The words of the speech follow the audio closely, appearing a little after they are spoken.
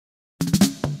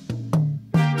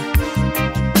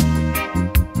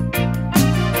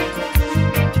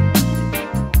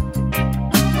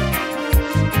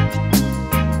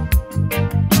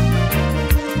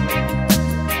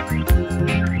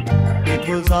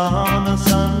on a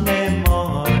Sunday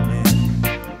morning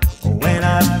when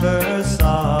I first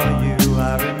saw you.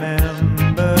 I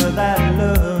remember that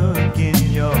look in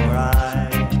your eye.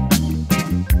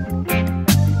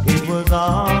 It was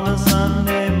on a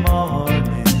Sunday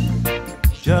morning,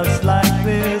 just like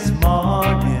this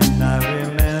morning. I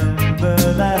remember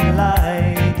that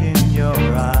light in your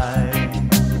eye.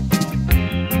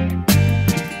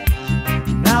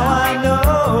 Now I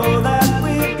know that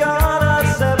we've gone our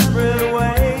separate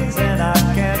ways, and I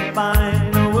can't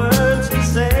find the words to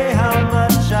say how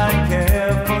much I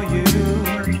care for you.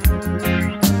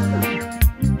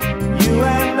 You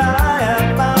and I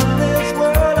have found this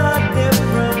world a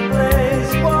different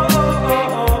place. Whoa,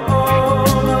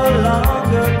 no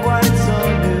longer quite so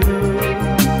new.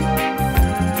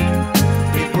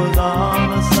 It was on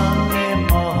a Sunday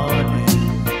morning,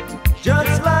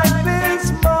 just like this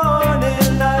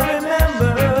morning. I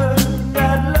remember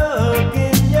that look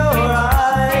in your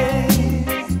eyes.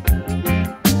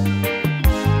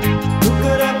 Who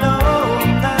could have known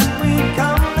that we'd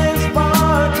come this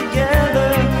far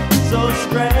together? So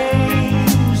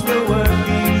strange, the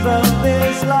workings of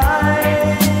this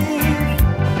life.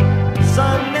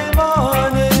 Sunday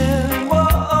morning,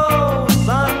 whoa,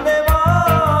 Sunday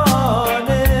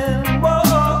morning, whoa.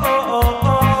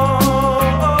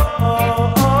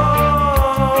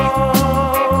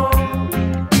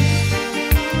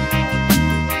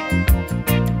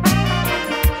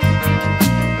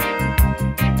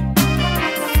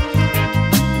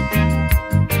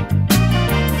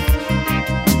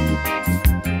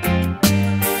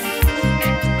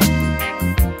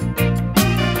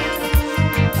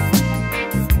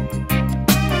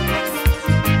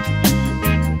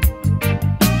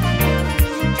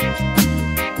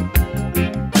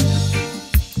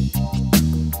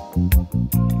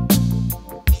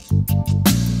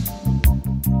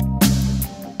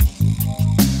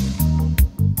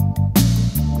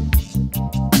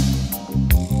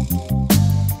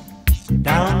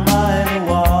 Down by the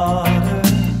water,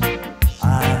 I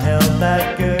held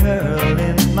that girl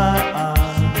in my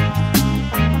arms.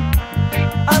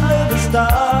 Under the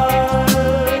stars,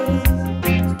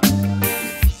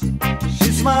 she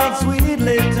smiled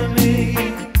sweetly to me.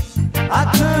 I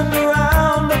turned around